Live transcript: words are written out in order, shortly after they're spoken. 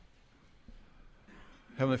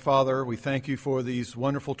Heavenly Father, we thank you for these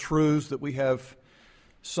wonderful truths that we have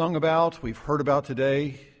sung about, we've heard about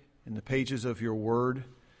today in the pages of your word.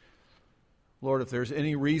 Lord, if there's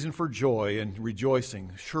any reason for joy and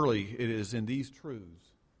rejoicing, surely it is in these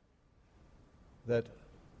truths that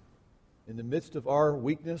in the midst of our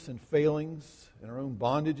weakness and failings and our own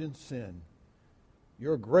bondage and sin,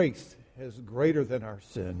 your grace is greater than our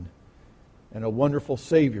sin, and a wonderful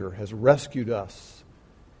Savior has rescued us.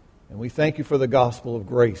 And we thank you for the gospel of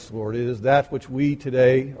grace, Lord. It is that which we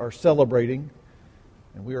today are celebrating.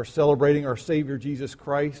 And we are celebrating our Savior, Jesus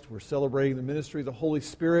Christ. We're celebrating the ministry of the Holy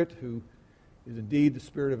Spirit, who is indeed the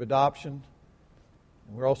Spirit of adoption.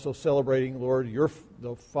 And we're also celebrating, Lord,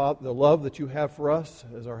 the love that you have for us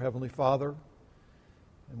as our Heavenly Father.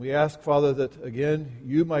 And we ask, Father, that again,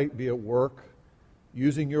 you might be at work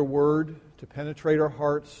using your word to penetrate our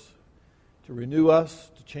hearts, to renew us,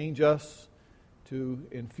 to change us, to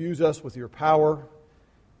infuse us with your power,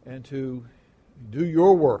 and to do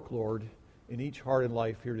your work, Lord, in each heart and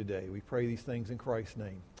life here today. We pray these things in Christ's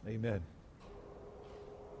name. Amen.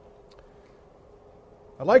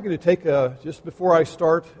 I'd like you to take, just before I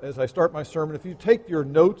start, as I start my sermon, if you take your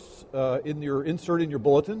notes in your insert in your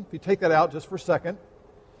bulletin, if you take that out just for a second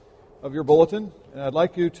of your bulletin, and I'd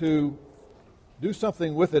like you to do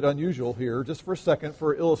something with it unusual here, just for a second,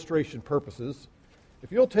 for illustration purposes.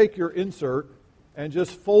 If you'll take your insert and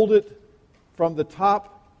just fold it from the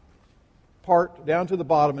top part down to the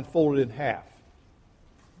bottom and fold it in half.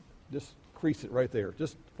 Just crease it right there.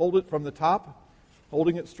 Just fold it from the top,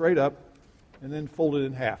 holding it straight up, and then fold it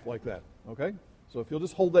in half like that. Okay? So if you'll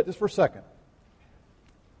just hold that just for a second.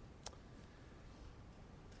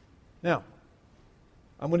 Now,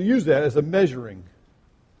 I'm going to use that as a measuring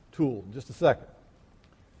tool in just a second.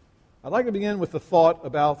 I'd like to begin with the thought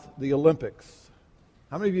about the Olympics.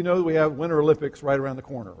 How many of you know that we have Winter Olympics right around the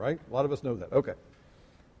corner, right? A lot of us know that. Okay.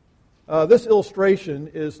 This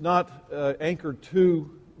illustration is not anchored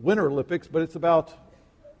to Winter Olympics, but it's about,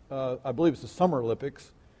 I believe it's the Summer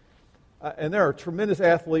Olympics. And there are tremendous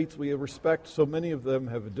athletes. We respect so many of them,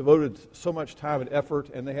 have devoted so much time and effort,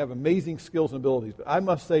 and they have amazing skills and abilities. But I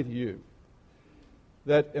must say to you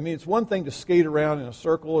that, it's one thing to skate around in a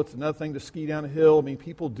circle. It's another thing to ski down a hill.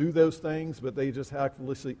 People do those things, but they just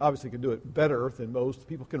obviously can do it better than most.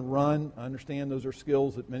 People can run. I understand those are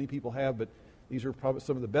skills that many people have, but these are probably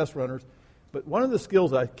some of the best runners. But one of the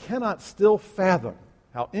skills I cannot still fathom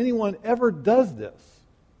how anyone ever does this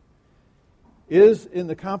is in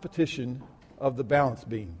the competition of the balance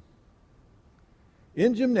beam.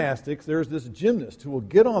 In gymnastics, there's this gymnast who will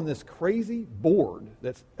get on this crazy board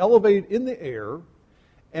that's elevated in the air,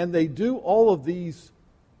 and they do all of these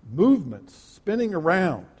movements, spinning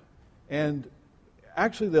around. And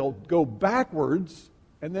actually they'll go backwards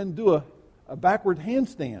and then do a backward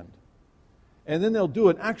handstand. And then they'll do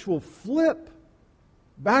an actual flip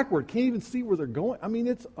backward. Can't even see where they're going.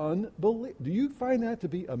 It's unbelievable. Do you find that to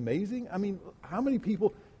be amazing? How many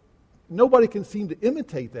people... Nobody can seem to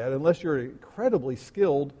imitate that unless you're an incredibly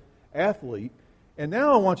skilled athlete. And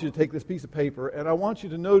now I want you to take this piece of paper and I want you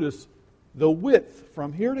to notice the width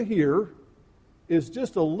from here to here is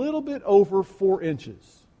just a little bit over 4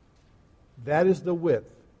 inches. That is the width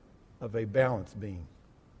of a balance beam.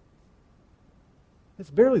 It's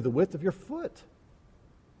barely the width of your foot,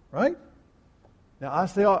 right? Now I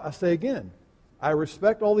say again, I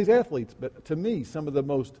respect all these athletes, but to me, some of the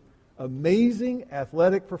most amazing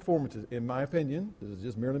athletic performances, in my opinion, this is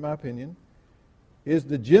just merely my opinion, is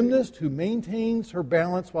the gymnast who maintains her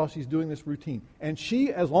balance while she's doing this routine. And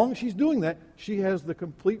she, as long as she's doing that, she has the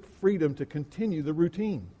complete freedom to continue the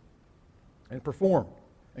routine and perform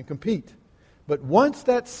and compete. But once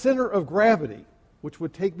that center of gravity, which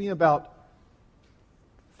would take me about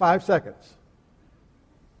 5 seconds,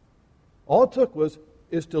 all it took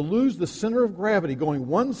is to lose the center of gravity going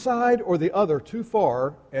one side or the other too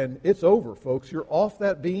far, and it's over, folks. You're off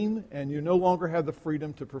that beam, and you no longer have the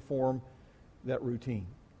freedom to perform that routine.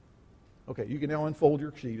 Okay, you can now unfold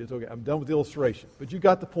your sheet. It's okay. I'm done with the illustration. But you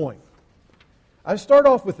got the point. I start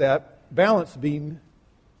off with that balance beam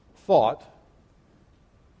thought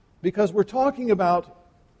because we're talking about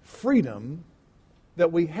freedom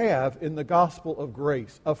that we have in the gospel of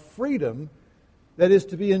grace, a freedom that is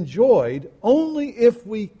to be enjoyed only if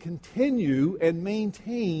we continue and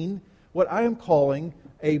maintain what I am calling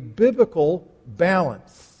a biblical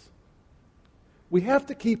balance. We have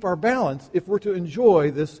to keep our balance if we're to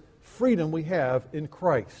enjoy this freedom we have in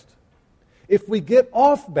Christ. If we get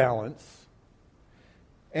off balance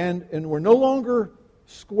and we're no longer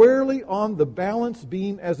squarely on the balance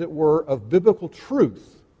beam, as it were, of biblical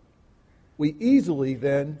truth, we easily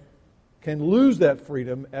then can lose that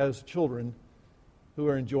freedom as children who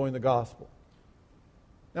are enjoying the gospel.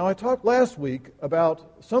 Now, I talked last week about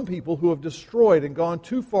some people who have destroyed and gone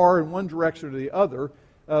too far in one direction or the other.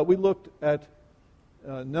 We looked at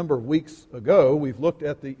a number of weeks ago, we've looked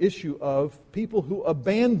at the issue of people who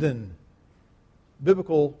abandon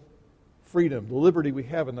biblical freedom, the liberty we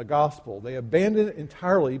have in the gospel. They abandon it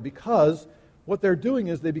entirely because what they're doing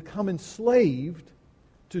is they become enslaved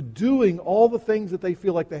to doing all the things that they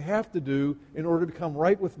feel like they have to do in order to become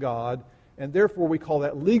right with God, and therefore we call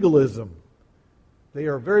that legalism. They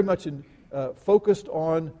are very much focused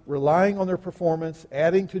on relying on their performance,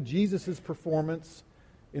 adding to Jesus' performance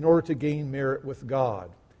in order to gain merit with God.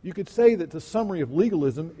 You could say that the summary of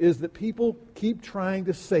legalism is that people keep trying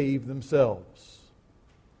to save themselves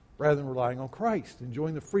rather than relying on Christ,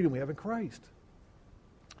 enjoying the freedom we have in Christ.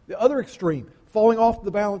 The other extreme, falling off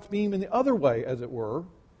the balance beam in the other way, as it were,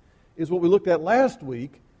 is what we looked at last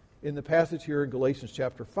week in the passage here in Galatians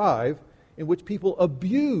chapter 5, in which people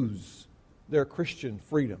abuse their Christian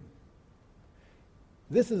freedom.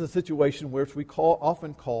 This is a situation which we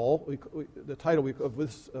often call the title of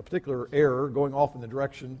this particular error, going off in the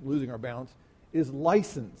direction, losing our balance, is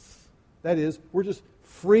license. That is, we're just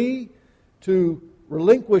free to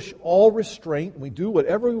relinquish all restraint. We do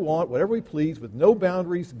whatever we want, whatever we please, with no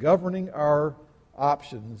boundaries governing our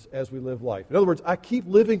options as we live life. In other words, I keep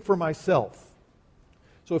living for myself.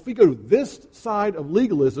 So if we go to this side of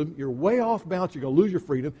legalism, you're way off balance, you're going to lose your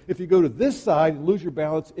freedom. If you go to this side and lose your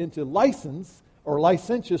balance into license or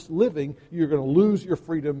licentious living, you're going to lose your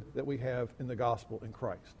freedom that we have in the gospel in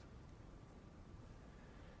Christ.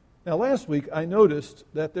 Now, last week I noticed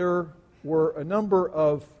that there were a number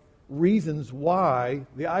of reasons why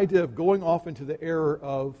the idea of going off into the error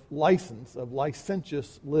of license, of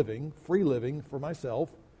licentious living, free living for myself,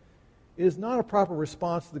 is not a proper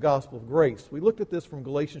response to the gospel of grace. We looked at this from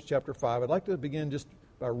Galatians chapter 5. I'd like to begin just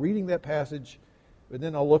by reading that passage, and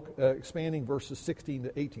then I'll look expanding verses 16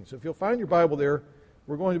 to 18. So if you'll find your Bible there,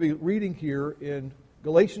 we're going to be reading here in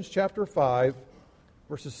Galatians chapter 5,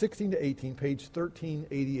 verses 16 to 18, page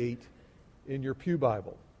 1388 in your Pew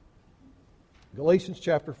Bible. Galatians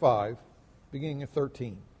chapter 5, beginning at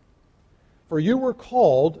 13. For you were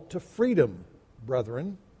called to freedom,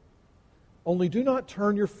 brethren. Only do not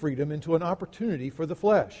turn your freedom into an opportunity for the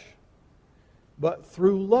flesh, but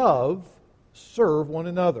through love serve one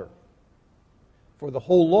another. For the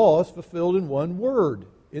whole law is fulfilled in one word,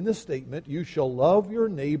 in the statement, you shall love your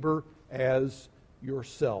neighbor as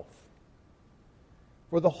yourself.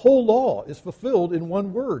 For the whole law is fulfilled in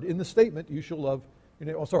one word, in the statement, you shall love your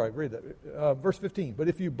neighbor. Oh, sorry, I read that. Verse 15. But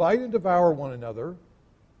if you bite and devour one another,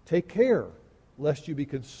 take care, lest you be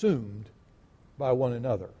consumed by one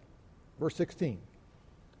another. Verse 16.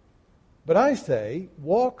 But I say,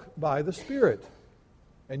 walk by the Spirit,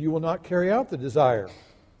 and you will not carry out the desire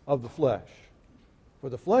of the flesh. For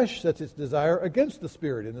the flesh sets its desire against the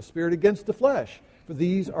Spirit, and the Spirit against the flesh. For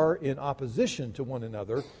these are in opposition to one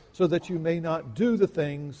another, so that you may not do the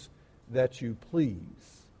things that you please.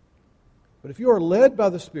 But if you are led by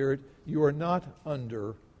the Spirit, you are not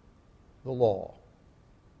under the law.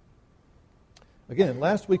 Again,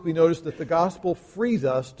 last week we noticed that the gospel frees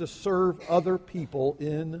us to serve other people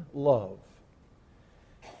in love.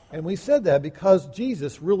 And we said that because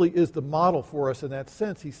Jesus really is the model for us in that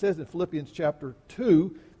sense. He says in Philippians chapter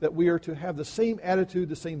 2 that we are to have the same attitude,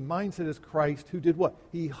 the same mindset as Christ, who did what?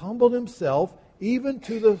 He humbled himself even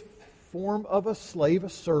to the form of a slave, a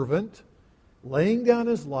servant, laying down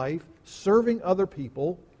his life, serving other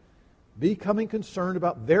people, becoming concerned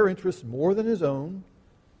about their interests more than his own.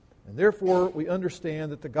 And therefore, we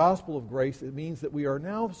understand that the gospel of grace, it means that we are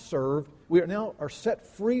now set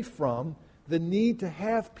free from the need to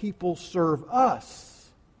have people serve us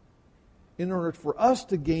in order for us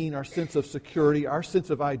to gain our sense of security, our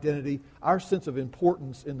sense of identity, our sense of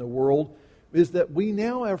importance in the world, is that we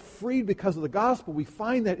now are freed because of the gospel. We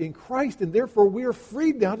find that in Christ, and therefore we are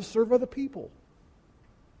freed now to serve other people.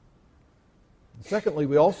 And secondly,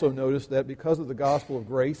 we also notice that because of the gospel of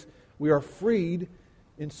grace, we are freed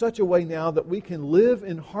in such a way now that we can live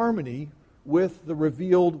in harmony with the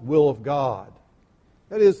revealed will of God.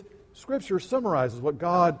 That is, Scripture summarizes what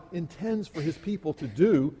God intends for His people to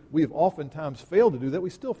do. We have oftentimes failed to do that. We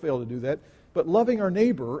still fail to do that. But loving our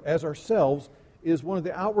neighbor as ourselves is one of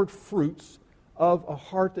the outward fruits of a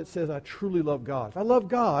heart that says, I truly love God. If I love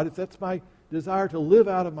God, if that's my desire to live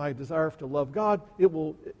out of my desire to love God, it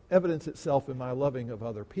will evidence itself in my loving of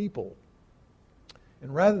other people.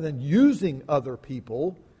 And rather than using other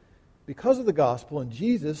people, because of the gospel and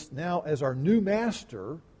Jesus now as our new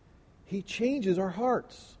master, He changes our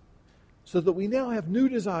hearts so that we now have new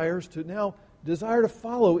desires to now desire to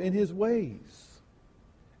follow in His ways.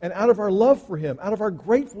 And out of our love for Him, out of our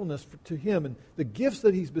gratefulness to Him and the gifts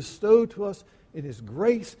that He's bestowed to us in His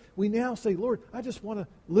grace, we now say, Lord, I just want to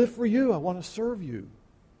live for You. I want to serve You.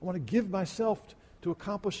 I want to give myself to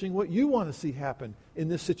accomplishing what You want to see happen in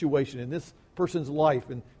this situation, in this person's life,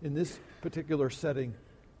 and in this particular setting,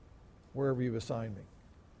 wherever You've assigned me.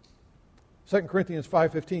 2 Corinthians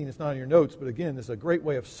 5:15, it's not in your notes, but again, it's a great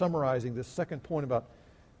way of summarizing this second point about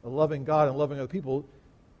loving God and loving other people.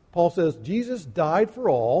 Paul says, Jesus died for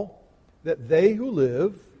all, that they who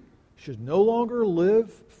live should no longer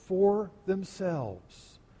live for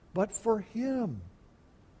themselves, but for Him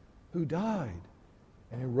who died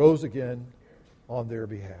and who rose again on their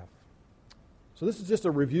behalf. So this is just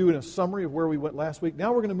a review and a summary of where we went last week.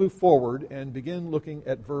 Now we're going to move forward and begin looking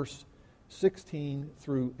at verse 16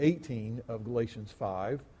 through 18 of Galatians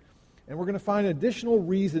 5. And we're going to find additional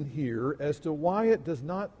reason here as to why it does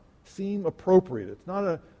not seem appropriate. It's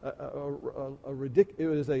not a ridiculous,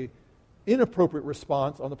 it is an inappropriate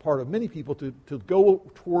response on the part of many people to go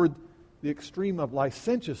toward the extreme of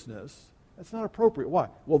licentiousness. That's not appropriate. Why?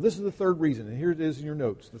 Well, this is the third reason, and here it is in your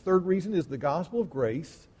notes. The third reason is the gospel of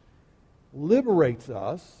grace liberates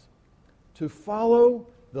us to follow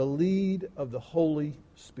the lead of the Holy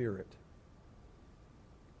Spirit.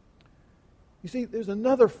 You see, there's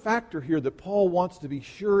another factor here that Paul wants to be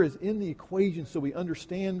sure is in the equation so we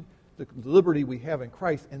understand the liberty we have in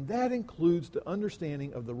Christ, and that includes the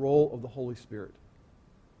understanding of the role of the Holy Spirit.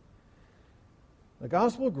 The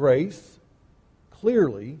gospel of grace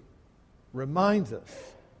clearly reminds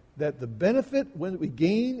us that the benefit when we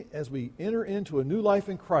gain as we enter into a new life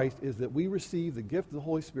in Christ is that we receive the gift of the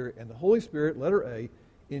Holy Spirit, and the Holy Spirit, letter A,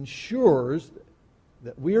 ensures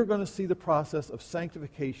that we are going to see the process of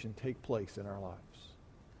sanctification take place in our lives.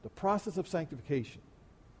 The process of sanctification.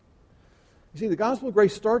 You see, the gospel of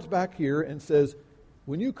grace starts back here and says,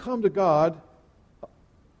 when you come to God,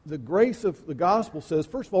 the grace of the gospel says,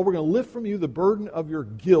 first of all, we're going to lift from you the burden of your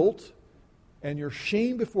guilt and your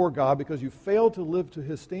shame before God because you failed to live to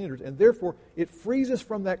His standards. And therefore, it frees us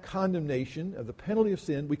from that condemnation of the penalty of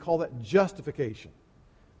sin. We call that justification.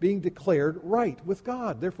 Being declared right with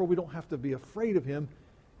God. Therefore, we don't have to be afraid of Him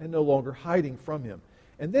and no longer hiding from Him.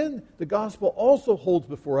 And then the gospel also holds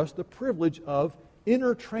before us the privilege of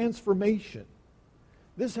inner transformation.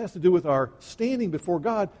 This has to do with our standing before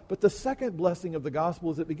God, but the second blessing of the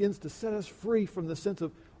gospel is it begins to set us free from the sense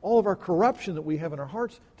of all of our corruption that we have in our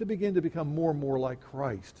hearts to begin to become more and more like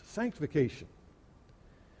Christ. Sanctification.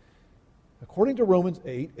 According to Romans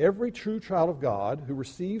 8, every true child of God who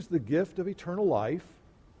receives the gift of eternal life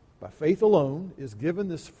by faith alone is given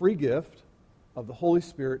this free gift of the Holy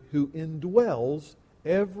Spirit who indwells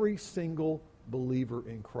every single believer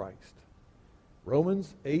in Christ.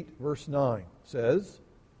 Romans 8, verse 9 says,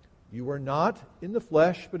 "You are not in the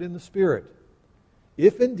flesh, but in the Spirit,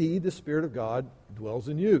 if indeed the Spirit of God dwells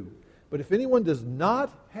in you. But if anyone does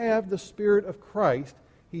not have the Spirit of Christ,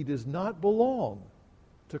 he does not belong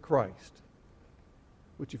to Christ."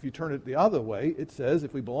 Which, if you turn it the other way, it says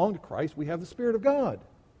if we belong to Christ, we have the Spirit of God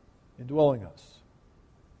indwelling us.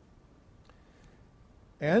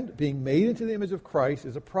 And being made into the image of Christ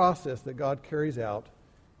is a process that God carries out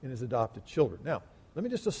in His adopted children. Now, let me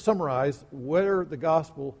just summarize where the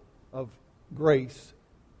gospel of grace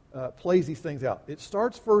plays these things out. It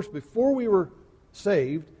starts first, before we were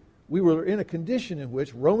saved, we were in a condition in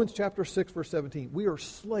which, Romans chapter 6, verse 17, we are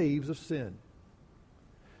slaves of sin.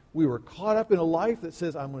 We were caught up in a life that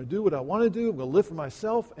says, I'm going to do what I want to do, I'm going to live for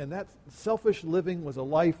myself, and that selfish living was a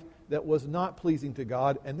life that was not pleasing to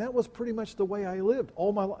God, and that was pretty much the way I lived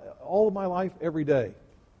all of my life, every day.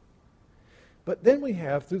 But then we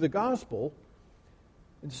have, through the gospel,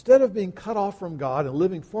 instead of being cut off from God and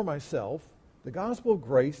living for myself, the gospel of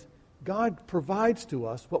grace, God provides to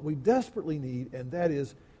us what we desperately need, and that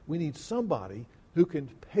is we need somebody who can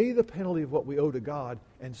pay the penalty of what we owe to God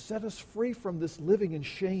and set us free from this living in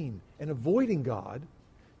shame and avoiding God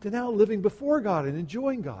to now living before God and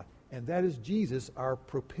enjoying God. And that is Jesus, our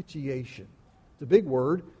propitiation. It's a big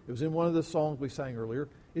word. It was in one of the songs we sang earlier.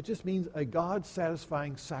 It just means a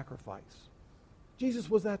God-satisfying sacrifice. Jesus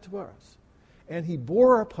was that to us. And He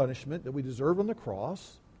bore our punishment that we deserve on the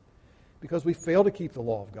cross because we failed to keep the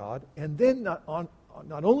law of God. And then not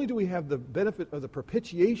only do we have the benefit of the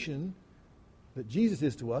propitiation that Jesus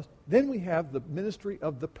is to us, then we have the ministry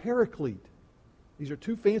of the Paraclete. These are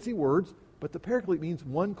two fancy words, but the Paraclete means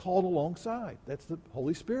one called alongside. That's the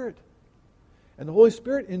Holy Spirit. And the Holy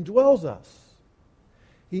Spirit indwells us.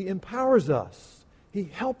 He empowers us. He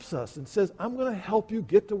helps us and says, I'm going to help you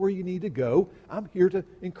get to where you need to go. I'm here to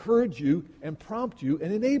encourage you and prompt you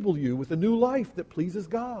and enable you with a new life that pleases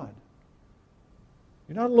God.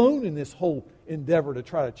 You're not alone in this whole endeavor to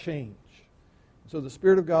try to change. So the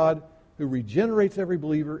Spirit of God who regenerates every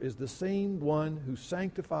believer is the same one who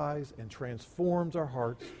sanctifies and transforms our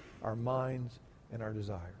hearts, our minds, and our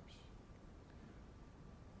desires.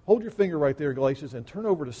 Hold your finger right there, Galatians, and turn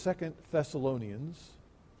over to 2 Thessalonians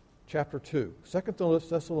chapter 2. 2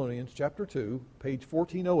 Thessalonians chapter 2, page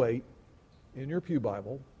 1408 in your pew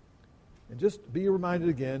Bible. And just be reminded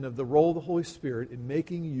again of the role of the Holy Spirit in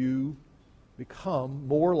making you become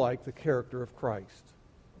more like the character of Christ.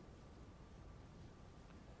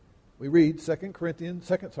 We read 2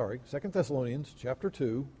 Thessalonians chapter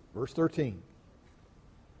 2, verse 13.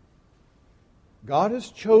 God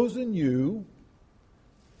has chosen you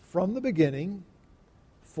from the beginning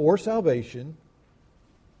for salvation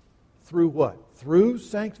through what? Through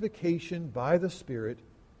sanctification by the Spirit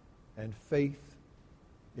and faith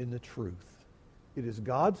in the truth. It is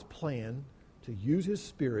God's plan to use His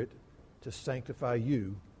Spirit to sanctify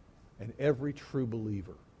you and every true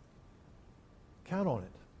believer. Count on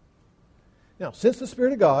it. Now, since the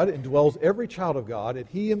Spirit of God indwells every child of God and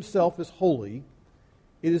He Himself is holy,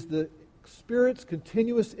 it is the Spirit's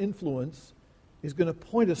continuous influence is going to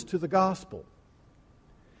point us to the gospel.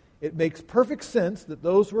 It makes perfect sense that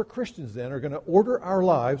those who are Christians then are going to order our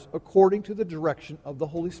lives according to the direction of the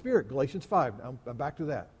Holy Spirit. Galatians 5, I'm back to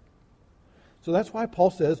that. So that's why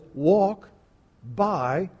Paul says, walk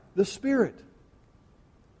by the Spirit.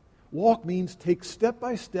 Walk means take step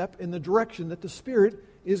by step in the direction that the Spirit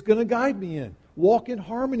is going to guide me in. Walk in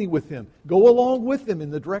harmony with Him. Go along with Him in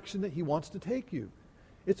the direction that He wants to take you.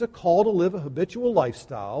 It's a call to live a habitual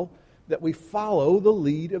lifestyle that we follow the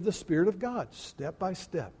lead of the Spirit of God, step by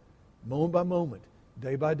step, moment by moment,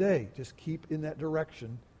 day by day. Just keep in that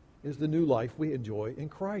direction is the new life we enjoy in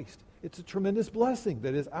Christ. It's a tremendous blessing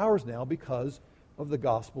that is ours now because of the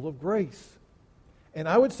gospel of grace. And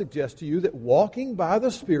I would suggest to you that walking by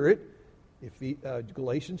the Spirit,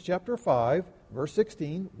 Galatians chapter 5, verse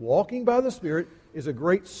 16, walking by the Spirit is a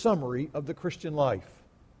great summary of the Christian life.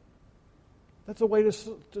 That's a way to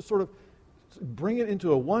sort of bring it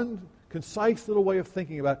into a one concise little way of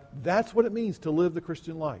thinking about it. That's what it means to live the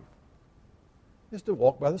Christian life. It's to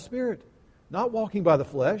walk by the Spirit. Not walking by the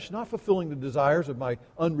flesh, not fulfilling the desires of my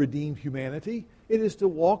unredeemed humanity. It is to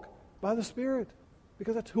walk by the Spirit.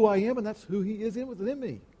 Because that's who I am and that's who He is within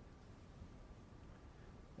me.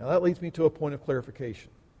 Now that leads me to a point of clarification.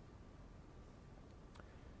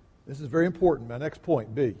 This is very important. My next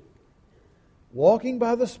point, B. Walking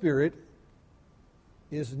by the Spirit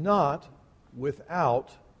is not without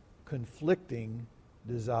conflicting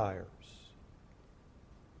desires.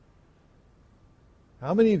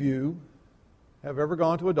 How many of you have ever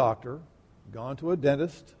gone to a doctor, gone to a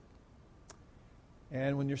dentist,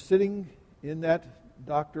 and when you're sitting in that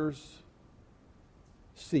doctor's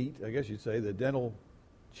seat, I guess you'd say, the dental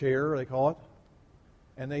chair, they call it,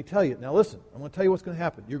 and they tell you, now listen, I'm going to tell you what's going to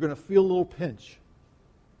happen. You're going to feel a little pinch.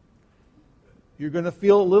 You're going to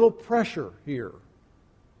feel a little pressure here.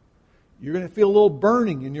 You're going to feel a little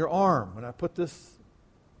burning in your arm when I put this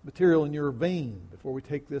material in your vein before we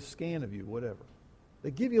take this scan of you, whatever. They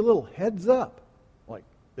give you a little heads up. Like,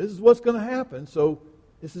 this is what's going to happen, so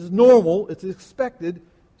this is normal, it's expected,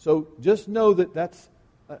 so just know that that's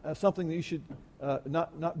something that you should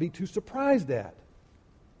not be too surprised at.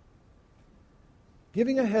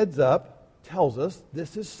 Giving a heads up tells us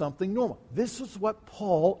this is something normal. This is what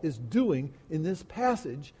Paul is doing in this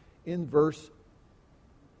passage in verse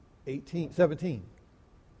 17.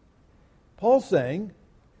 Paul's saying,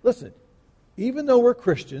 listen, even though we're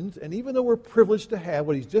Christians and even though we're privileged to have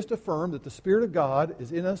what he's just affirmed, that the Spirit of God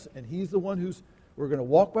is in us and He's the one we're going to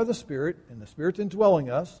walk by the Spirit and the Spirit's indwelling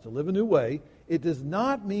us to live a new way, it does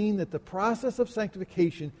not mean that the process of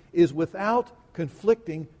sanctification is without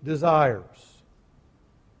conflicting desires.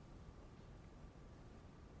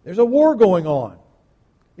 There's a war going on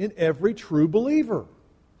in every true believer.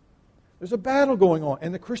 There's a battle going on.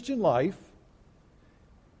 And the Christian life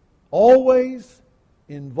always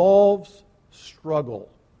involves struggle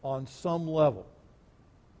on some level.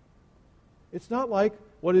 It's not like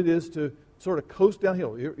what it is to sort of coast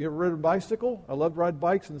downhill. You ever ridden a bicycle? I love to ride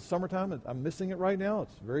bikes in the summertime. I'm missing it right now.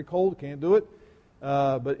 It's very cold. Can't do it.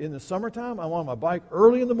 But in the summertime, I'm on my bike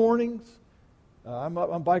early in the mornings. I'm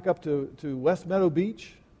bike up to West Meadow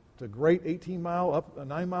Beach. It's a great 18-mile up,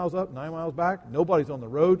 9 miles up, 9 miles back. Nobody's on the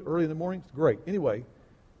road early in the morning. It's great. Anyway,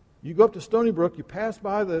 you go up to Stony Brook, you pass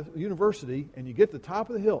by the university, and you get to the top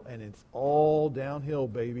of the hill, and it's all downhill,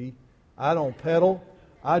 baby. I don't pedal.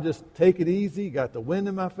 I just take it easy. Got the wind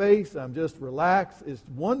in my face. I'm just relaxed. It's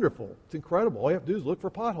wonderful. It's incredible. All you have to do is look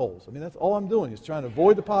for potholes. I mean, that's all I'm doing is trying to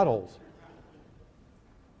avoid the potholes.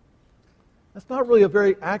 That's not really a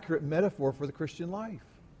very accurate metaphor for the Christian life.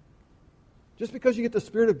 Just because you get the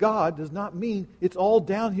Spirit of God does not mean it's all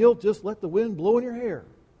downhill, just let the wind blow in your hair.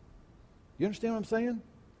 You understand what I'm saying?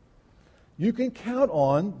 You can count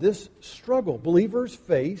on this struggle. Believers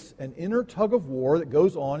face an inner tug of war that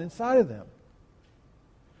goes on inside of them.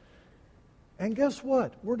 And guess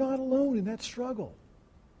what? We're not alone in that struggle.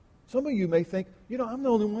 Some of you may think, I'm the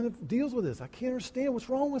only one that deals with this. I can't understand what's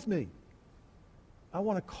wrong with me. I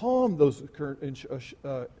want to calm those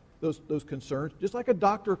concerns, just like a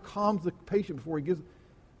doctor calms the patient before he gives.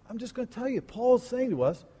 I'm just going to tell you, Paul is saying to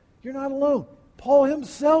us, you're not alone. Paul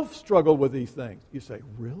himself struggled with these things. You say,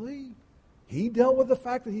 really? He dealt with the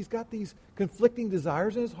fact that he's got these conflicting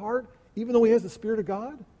desires in his heart, even though he has the Spirit of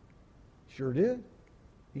God? Sure did.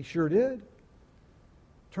 He sure did.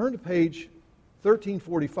 Turn to page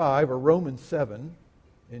 1345, or Romans 7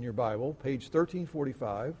 in your Bible, page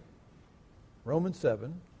 1345, Romans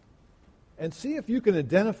 7, and see if you can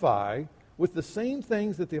identify with the same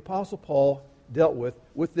things that the Apostle Paul dealt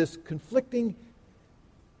with this conflicting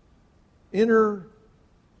inner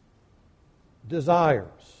desires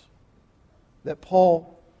that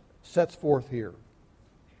Paul sets forth here.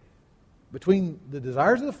 Between the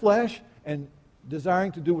desires of the flesh and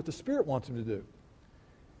desiring to do what the Spirit wants him to do.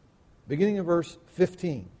 Beginning in verse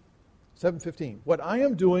 15, 7:15. What I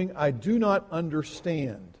am doing I do not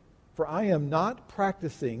understand, for I am not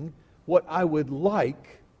practicing what I would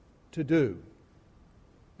like to do,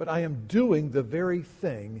 but I am doing the very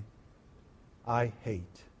thing I hate.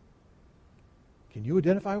 Can you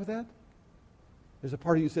identify with that? There's a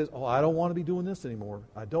part of you that says, I don't want to be doing this anymore.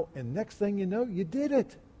 I don't. And next thing you know, you did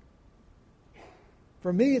it.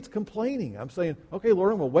 For me, it's complaining. I'm saying, okay,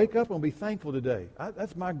 Lord, I'm going to wake up and be thankful today.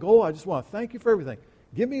 That's my goal. I just want to thank you for everything.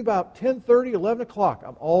 Give me about 10:30, 11 o'clock.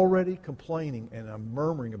 I'm already complaining and I'm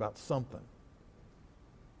murmuring about something.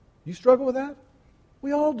 You struggle with that?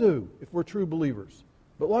 We all do if we're true believers.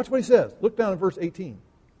 But watch what he says. Look down at verse 18.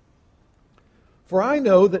 For I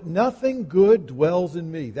know that nothing good dwells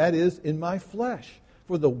in me, that is, in my flesh.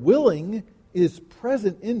 For the willing is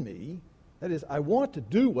present in me, that is, I want to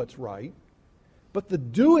do what's right, but the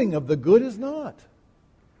doing of the good is not.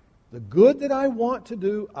 The good that I want to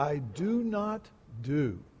do, I do not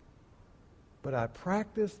do. But I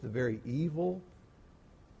practice the very evil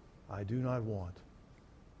I do not want.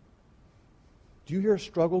 Do you hear a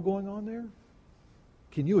struggle going on there?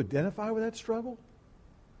 Can you identify with that struggle?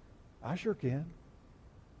 I sure can.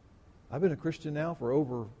 I've been a Christian now for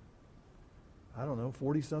over,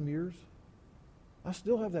 40-some years. I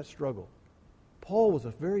still have that struggle. Paul was a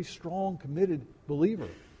very strong, committed believer.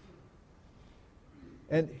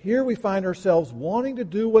 And here we find ourselves wanting to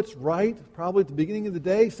do what's right, probably at the beginning of the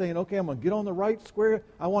day, saying, okay, I'm going to get on the right square.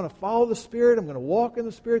 I want to follow the Spirit. I'm going to walk in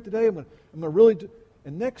the Spirit today. I'm going to really do.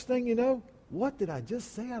 And next thing you know, what did I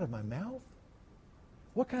just say out of my mouth?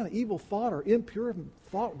 What kind of evil thought or impure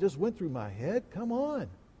thought just went through my head? Come on.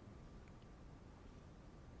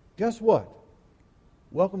 Guess what?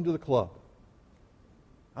 Welcome to the club.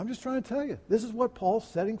 I'm just trying to tell you, this is what Paul's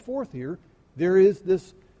setting forth here. There is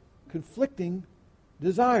this conflicting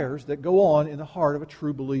desires that go on in the heart of a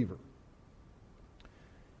true believer.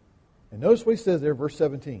 And notice what he says there, verse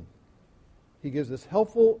 17. He gives this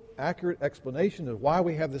helpful, accurate explanation of why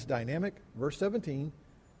we have this dynamic. Verse 17,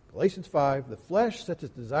 Galatians 5, the flesh sets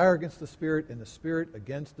its desire against the Spirit, and the Spirit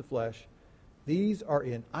against the flesh. These are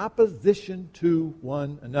in opposition to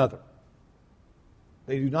one another.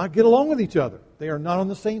 They do not get along with each other. They are not on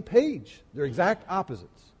the same page. They're exact opposites.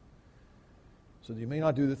 So you may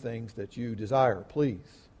not do the things that you desire, please.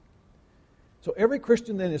 So every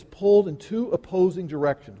Christian then is pulled in two opposing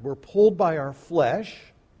directions. We're pulled by our flesh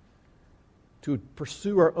to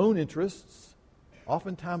pursue our own interests,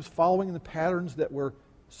 oftentimes following in the patterns that were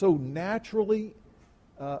so naturally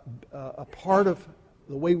a part of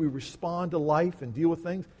the way we respond to life and deal with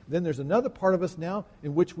things. Then there's another part of us now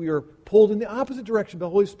in which we are pulled in the opposite direction by the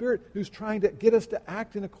Holy Spirit, who's trying to get us to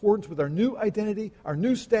act in accordance with our new identity, our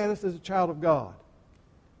new status as a child of God.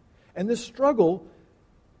 And this struggle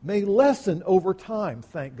may lessen over time,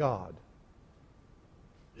 thank God.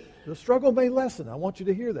 The struggle may lessen. I want you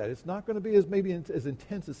to hear that. It's not going to be as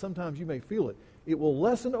intense as sometimes you may feel it. It will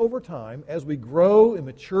lessen over time as we grow in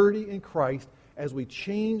maturity in Christ, as we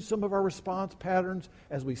change some of our response patterns,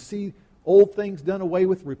 as we see old things done away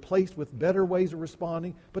with, replaced with better ways of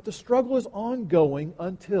responding. But the struggle is ongoing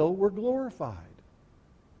until we're glorified.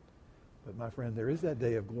 But my friend, there is that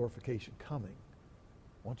day of glorification coming.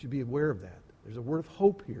 I want you to be aware of that. There's a word of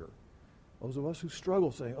hope here. Those of us who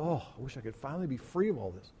struggle saying, I wish I could finally be free of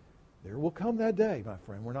all this. There will come that day, my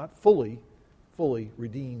friend. We're not fully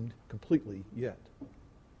redeemed completely yet.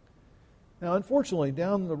 Now, unfortunately,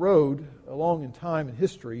 down the road, along in time and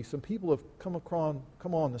history, some people have come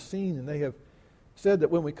on the scene, and they have said that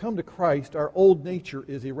when we come to Christ, our old nature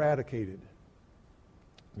is eradicated.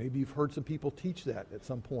 Maybe you've heard some people teach that at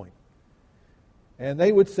some point. And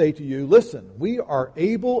they would say to you, listen, we are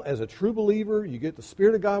able, as a true believer, you get the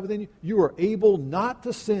Spirit of God within you, you are able not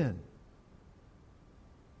to sin.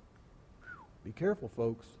 Be careful,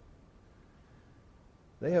 folks.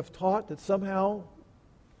 They have taught that somehow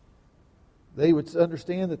they would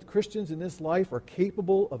understand that Christians in this life are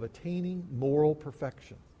capable of attaining moral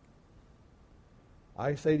perfection.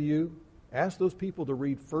 I say to you, ask those people to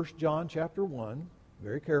read 1 John chapter 1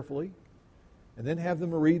 very carefully, and then have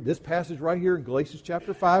them read this passage right here in Galatians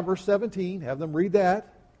chapter 5, verse 17. Have them read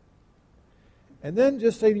that. And then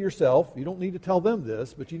just say to yourself, you don't need to tell them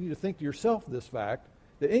this, but you need to think to yourself this fact,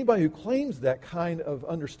 that anybody who claims that kind of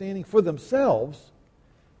understanding for themselves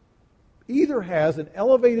either has an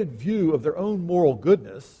elevated view of their own moral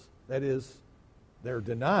goodness, that is, they're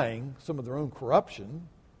denying some of their own corruption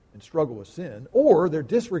and struggle with sin, or they're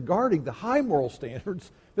disregarding the high moral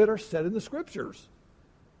standards that are set in the Scriptures.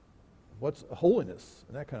 What's holiness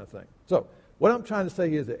and that kind of thing. So, what I'm trying to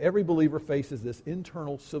say is that every believer faces this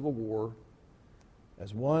internal civil war.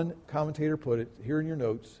 As one commentator put it, here in your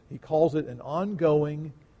notes, he calls it an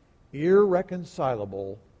ongoing,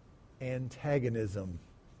 irreconcilable antagonism.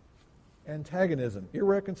 Antagonism,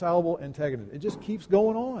 irreconcilable antagonism. It just keeps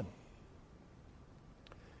going on.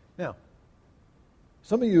 Now,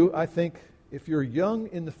 some of you, I think, if you're young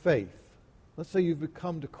in the faith, let's say you've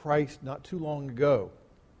come to Christ not too long ago,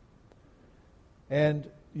 and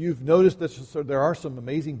you've noticed that there are some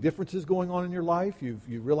amazing differences going on in your life. You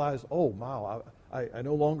realize, oh, wow, I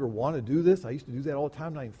no longer want to do this. I used to do that all the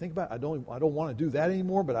time, not even think about it. I don't want to do that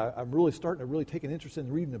anymore, but I'm really starting to really take an interest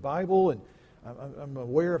in reading the Bible, and I'm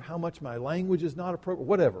aware of how much my language is not appropriate,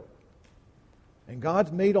 whatever. And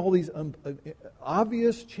God's made all these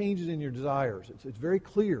obvious changes in your desires. It's very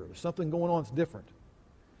clear. There's something going on that's different.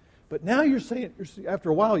 But now you're saying, after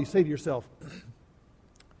a while, you say to yourself,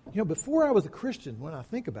 before I was a Christian, when I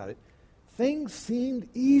think about it, things seemed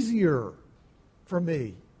easier for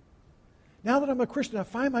me. Now that I'm a Christian, I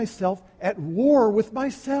find myself at war with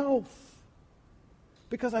myself.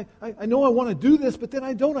 Because I know I want to do this, but then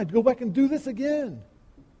I don't. I go back and do this again.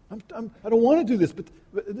 I don't want to do this, but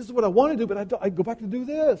this is what I want to do, but I go back to do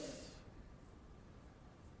this.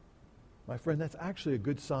 My friend, that's actually a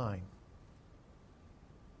good sign.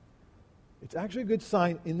 It's actually a good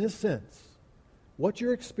sign in this sense. What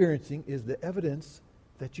you're experiencing is the evidence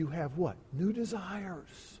that you have what? New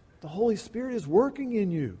desires. The Holy Spirit is working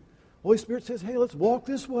in you. The Holy Spirit says, hey, let's walk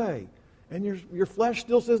this way. And your flesh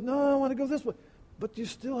still says, no, I want to go this way. But you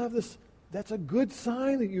still have this, that's a good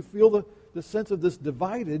sign that you feel the sense of this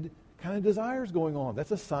divided kind of desires going on.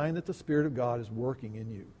 That's a sign that the Spirit of God is working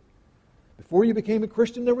in you. Before you became a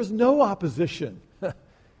Christian, there was no opposition.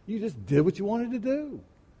 You just did what you wanted to do.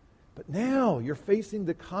 But now you're facing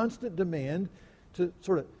the constant demand to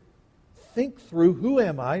sort of think through, who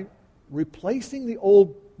am I, replacing the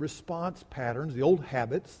old response patterns, the old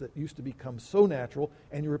habits that used to become so natural,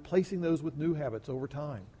 and you're replacing those with new habits over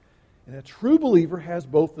time. And a true believer has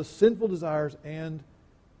both the sinful desires and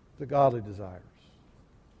the godly desires.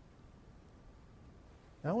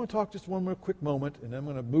 Now I want to talk just one more quick moment, and then I'm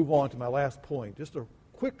going to move on to my last point. Just a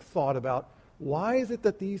quick thought about why is it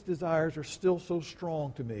that these desires are still so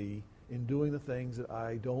strong to me in doing the things that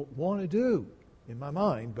I don't want to do in my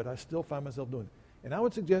mind, but I still find myself doing it. And I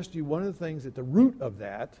would suggest to you one of the things at the root of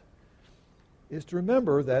that is to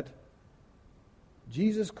remember that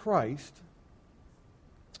Jesus Christ,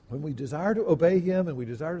 when we desire to obey Him and we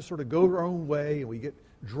desire to sort of go our own way and we get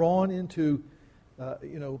drawn into,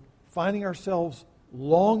 finding ourselves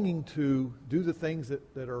longing to do the things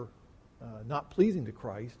that are not pleasing to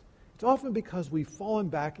Christ, it's often because we've fallen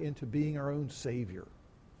back into being our own Savior.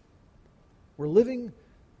 We're living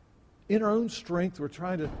in our own strength. We're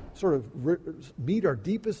trying to sort of meet our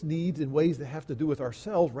deepest needs in ways that have to do with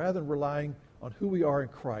ourselves rather than relying on who we are in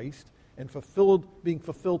Christ and being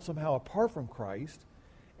fulfilled somehow apart from Christ.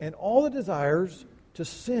 And all the desires to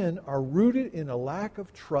sin are rooted in a lack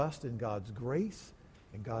of trust in God's grace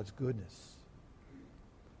and God's goodness.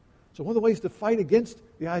 So one of the ways to fight against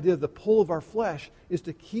the idea of the pull of our flesh is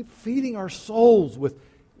to keep feeding our souls with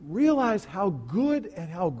realize how good and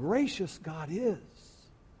how gracious God is.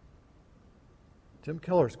 Tim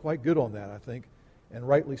Keller is quite good on that, I think, and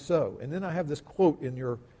rightly so. And then I have this quote in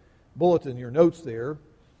your bulletin, your notes there,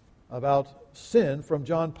 about sin from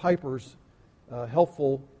John Piper's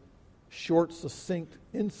helpful, short, succinct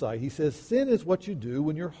insight. He says, sin is what you do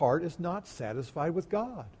when your heart is not satisfied with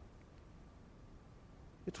God.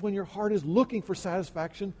 It's when your heart is looking for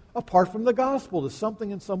satisfaction apart from the gospel, to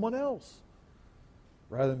something and someone else,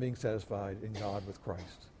 rather than being satisfied in God with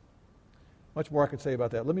Christ. Much more I could say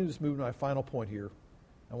about that. Let me just move to my final point here.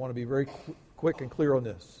 I want to be very quick and clear on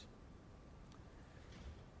this.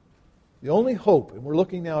 The only hope, and we're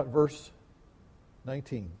looking now at verse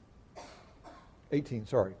 18,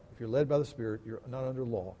 sorry. If you're led by the Spirit, you're not under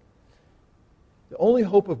law. The only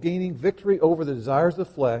hope of gaining victory over the desires of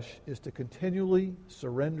the flesh is to continually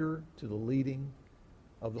surrender to the leading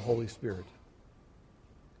of the Holy Spirit.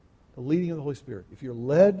 The leading of the Holy Spirit. If you're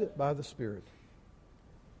led by the Spirit.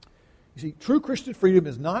 You see, true Christian freedom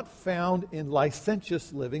is not found in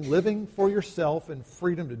licentious living for yourself and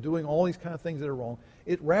freedom to doing all these kind of things that are wrong.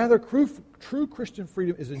 True Christian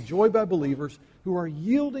freedom is enjoyed by believers who are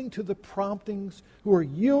yielding to the promptings, who are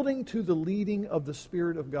yielding to the leading of the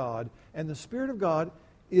Spirit of God. And the Spirit of God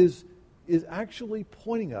is actually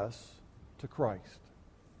pointing us to Christ.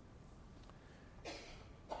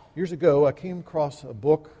 Years ago, I came across a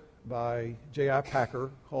book by J.I. Packer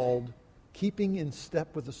called Keeping in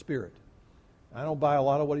Step with the Spirit. I don't buy a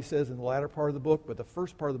lot of what he says in the latter part of the book, but the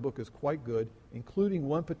first part of the book is quite good, including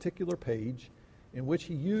one particular page in which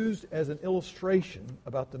he used as an illustration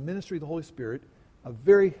about the ministry of the Holy Spirit a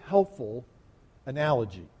very helpful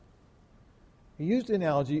analogy. He used the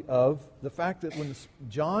analogy of the fact that when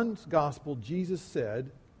John's Gospel, Jesus said,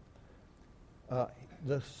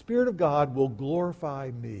 the Spirit of God will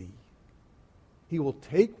glorify me. He will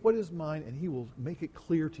take what is mine and He will make it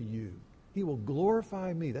clear to you. He will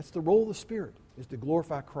glorify me. That's the role of the Spirit, is to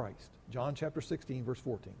glorify Christ. John chapter 16, verse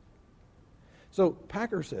 14. So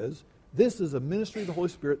Packer says, this is a ministry of the Holy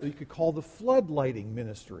Spirit that you could call the floodlighting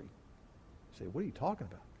ministry. You say, what are you talking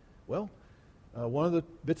about? Well, one of the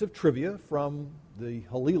bits of trivia from the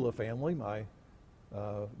Halila family, my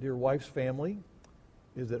dear wife's family,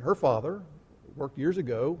 is that her father worked years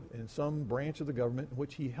ago in some branch of the government in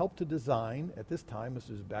which he helped to design, at this time, this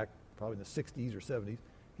is back probably in the 60s or 70s,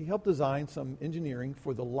 he helped design some engineering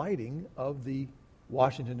for the lighting of the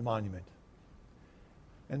Washington Monument.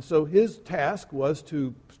 And so his task was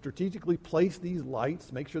to strategically place these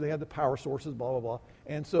lights, make sure they had the power sources, blah, blah, blah.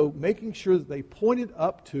 And so making sure that they pointed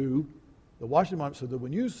up to the Washington Monument so that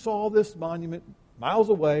when you saw this monument miles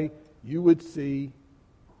away, you would see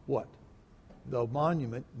what? The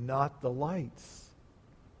monument, not the lights.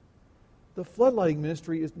 The floodlighting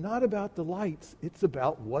ministry is not about the lights. It's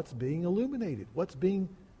about what's being illuminated, what's being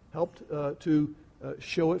helped to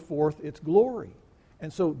show it forth its glory.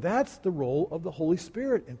 And so that's the role of the Holy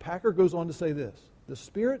Spirit. And Packer goes on to say this: the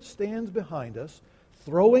Spirit stands behind us,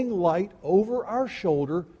 throwing light over our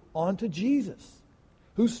shoulder onto Jesus,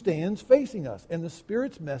 who stands facing us. And the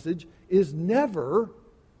Spirit's message is never,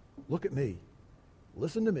 look at me,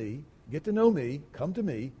 listen to me, get to know me, come to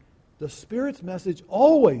me. The Spirit's message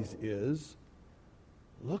always is,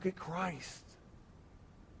 look at Christ.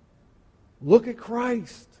 Look at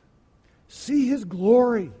Christ. See His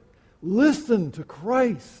glory. Listen to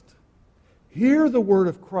Christ. Hear the word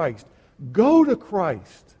of Christ. Go to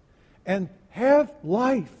Christ and have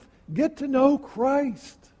life. Get to know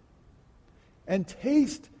Christ and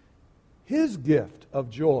taste His gift of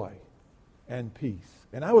joy and peace.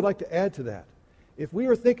 And I would like to add to that. If we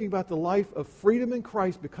are thinking about the life of freedom in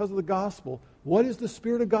Christ because of the gospel, what is the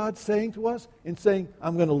Spirit of God saying to us in saying,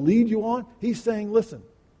 I'm going to lead you on? He's saying, listen,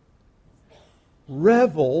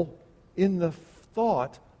 revel in the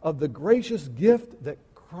thought of the gracious gift that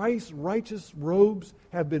Christ's righteous robes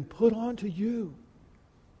have been put onto you.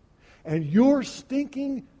 And your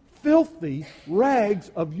stinking, filthy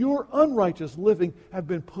rags of your unrighteous living have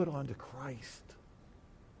been put onto Christ.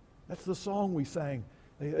 That's the song we sang.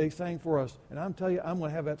 They sang for us. And I'm telling you, I'm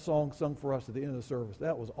going to have that song sung for us at the end of the service.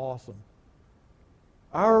 That was awesome.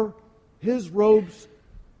 His robes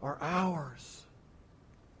are ours.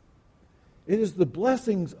 It is the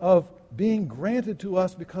blessings of being granted to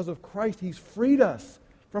us because of Christ. He's freed us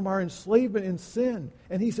from our enslavement in sin.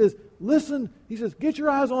 And He says, listen, He says, get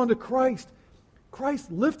your eyes onto Christ.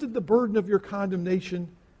 Christ lifted the burden of your condemnation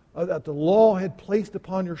that the law had placed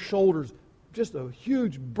upon your shoulders. Just a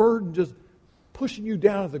huge burden, just pushing you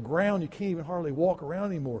down to the ground. You can't even hardly walk around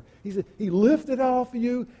anymore. He said, He lifted it off of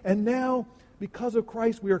you, and now, because of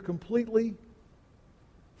Christ, we are completely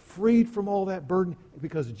freed from all that burden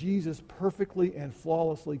because Jesus perfectly and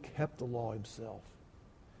flawlessly kept the law Himself.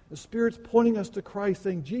 The Spirit's pointing us to Christ,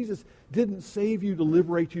 saying Jesus didn't save you to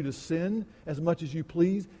liberate you to sin as much as you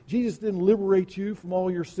please. Jesus didn't liberate you from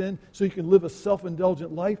all your sin so you can live a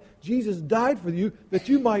self-indulgent life. Jesus died for you that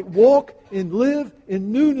you might walk and live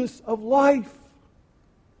in newness of life.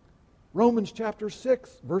 Romans chapter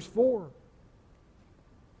 6, verse 4.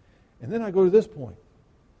 And then I go to this point.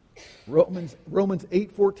 Romans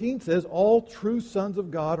 8:14 says, all true sons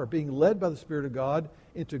of God are being led by the Spirit of God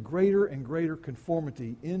into greater and greater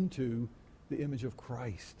conformity into the image of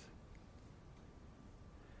Christ.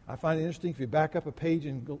 I find it interesting, if you back up a page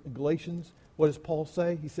in Galatians, what does Paul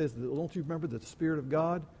say? He says, don't you remember that the Spirit of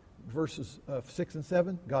God, verses 6 and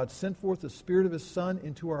 7, God sent forth the Spirit of His Son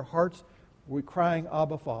into our hearts, we're crying,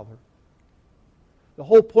 Abba, Father. The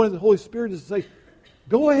whole point of the Holy Spirit is to say,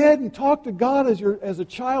 go ahead and talk to God as a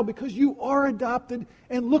child, because you are adopted,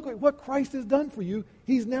 and look at what Christ has done for you.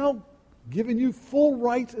 He's now given you full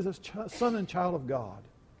rights as a son and child of God.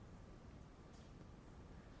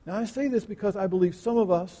 Now I say this because I believe some of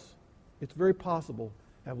us, it's very possible,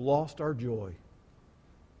 have lost our joy.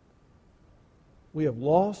 We have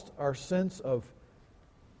lost our sense of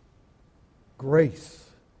grace.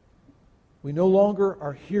 We no longer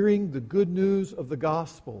are hearing the good news of the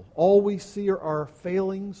gospel. All we see are our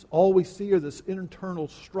failings. All we see are this internal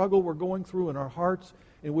struggle we're going through in our hearts,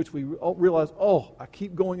 in which we realize, oh, I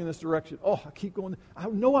keep going in this direction. Oh, I keep going. I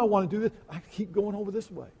know I want to do this. I keep going over this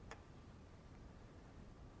way.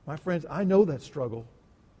 My friends, I know that struggle.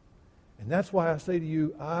 And that's why I say to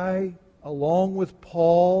you, I, along with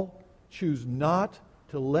Paul, choose not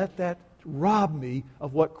to let that rob me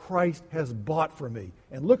of what Christ has bought for me.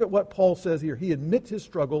 And look at what Paul says here. He admits his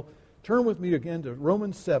struggle. Turn with me again to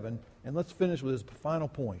Romans 7, and let's finish with his final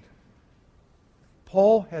point.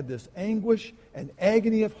 Paul had this anguish and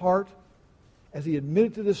agony of heart as he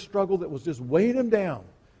admitted to this struggle that was just weighing him down,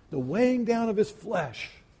 the weighing down of his flesh.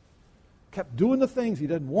 Kept doing the things he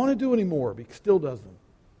doesn't want to do anymore, but he still does them.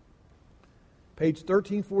 Page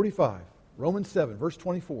 1345, Romans 7, verse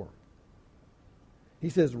 24. He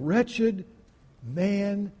says, wretched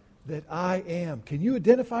man that I am. Can you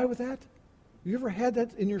identify with that? You ever had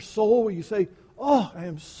that in your soul where you say, oh, I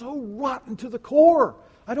am so rotten to the core.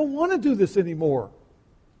 I don't want to do this anymore.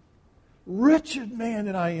 Wretched man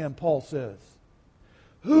that I am, Paul says.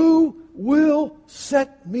 Who will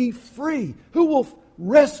set me free? Who will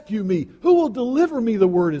rescue me? Who will deliver me, the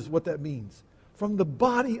word is what that means, from the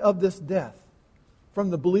body of this death, from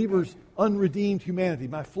the believer's unredeemed humanity,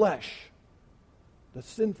 my flesh, the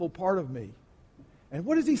sinful part of me. And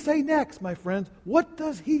what does he say next, my friends? What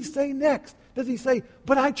does he say next? Does he say,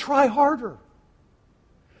 but I try harder?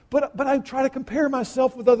 But I try to compare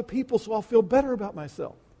myself with other people so I'll feel better about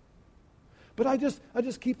myself. But I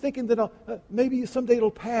just keep thinking that maybe someday it'll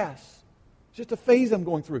pass. It's just a phase I'm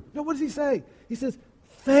going through. No, what does he say? He says,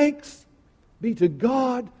 thanks be to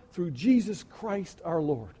God through Jesus Christ our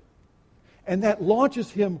Lord. And that launches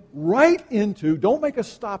him right into, don't make a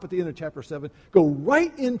stop at the end of chapter 7, go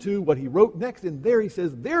right into what he wrote next. And there he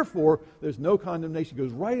says, therefore, there's no condemnation. He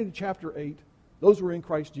goes right into chapter 8, those who are in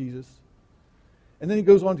Christ Jesus. And then he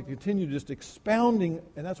goes on to continue just expounding,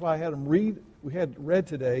 and that's why I had him we had read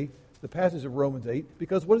today the passage of Romans 8,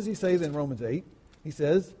 because what does he say then in Romans 8? He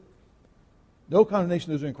says, no condemnation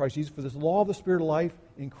to those who are in Christ Jesus, for this law of the Spirit of life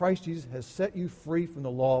in Christ Jesus has set you free from the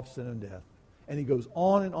law of sin and death. And he goes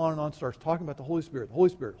on and on and on, starts talking about the Holy Spirit, the Holy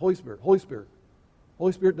Spirit, Holy Spirit, Holy Spirit.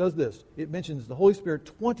 Holy Spirit does this. It mentions the Holy Spirit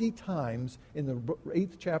 20 times in the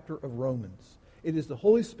 8th chapter of Romans. It is the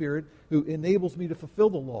Holy Spirit who enables me to fulfill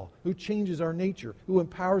the law, who changes our nature, who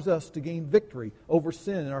empowers us to gain victory over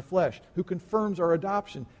sin in our flesh, who confirms our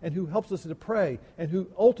adoption, and who helps us to pray, and who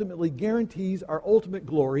ultimately guarantees our ultimate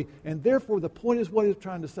glory. And therefore, the point is what he's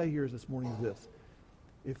trying to say here this morning is this.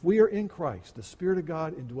 If we are in Christ, the Spirit of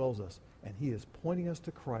God indwells us, and He is pointing us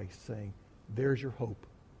to Christ, saying, there's your hope.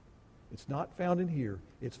 It's not found in here,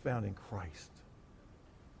 it's found in Christ,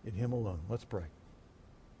 in Him alone. Let's pray.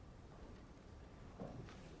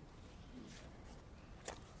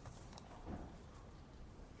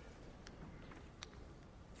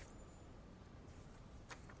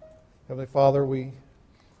 Heavenly Father, we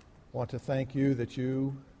want to thank You that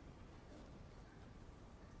You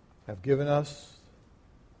have given us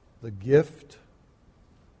the gift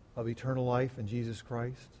of eternal life in Jesus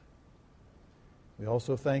Christ. We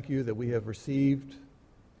also thank You that we have received,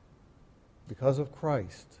 because of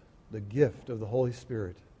Christ, the gift of the Holy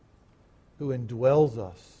Spirit, who indwells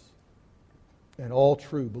us and all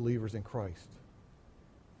true believers in Christ.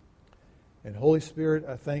 And Holy Spirit,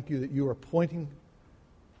 I thank You that You are pointing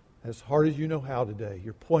as hard as You know how today.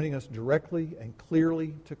 You're pointing us directly and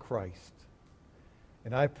clearly to Christ.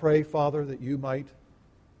 And I pray, Father, that You might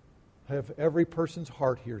have every person's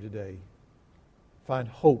heart here today find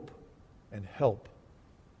hope and help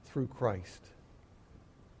through Christ.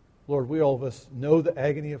 Lord, we all of us know the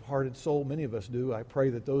agony of heart and soul. Many of us do. I pray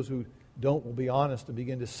that those who don't will be honest and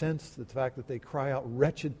begin to sense the fact that they cry out,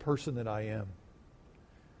 wretched person that I am.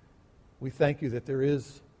 We thank You that there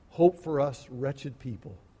is hope for us wretched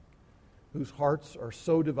people. whose hearts are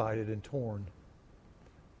so divided and torn.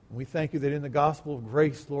 And we thank you that in the gospel of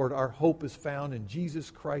grace, Lord, our hope is found in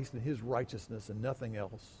Jesus Christ and his righteousness and nothing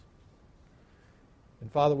else.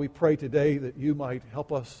 And Father, we pray today that you might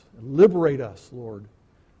help us, liberate us, Lord,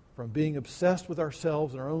 from being obsessed with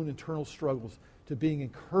ourselves and our own internal struggles to being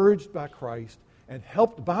encouraged by Christ and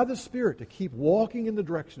helped by the Spirit to keep walking in the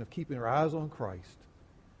direction of keeping our eyes on Christ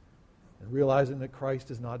and realizing that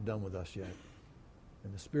Christ is not done with us yet.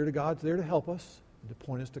 And the Spirit of God's there to help us and to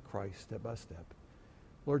point us to Christ step by step.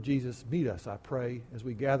 Lord Jesus, meet us, I pray, as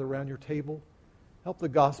we gather around your table. Help the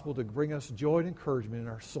gospel to bring us joy and encouragement in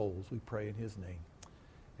our souls, we pray in his name.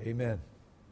 Amen.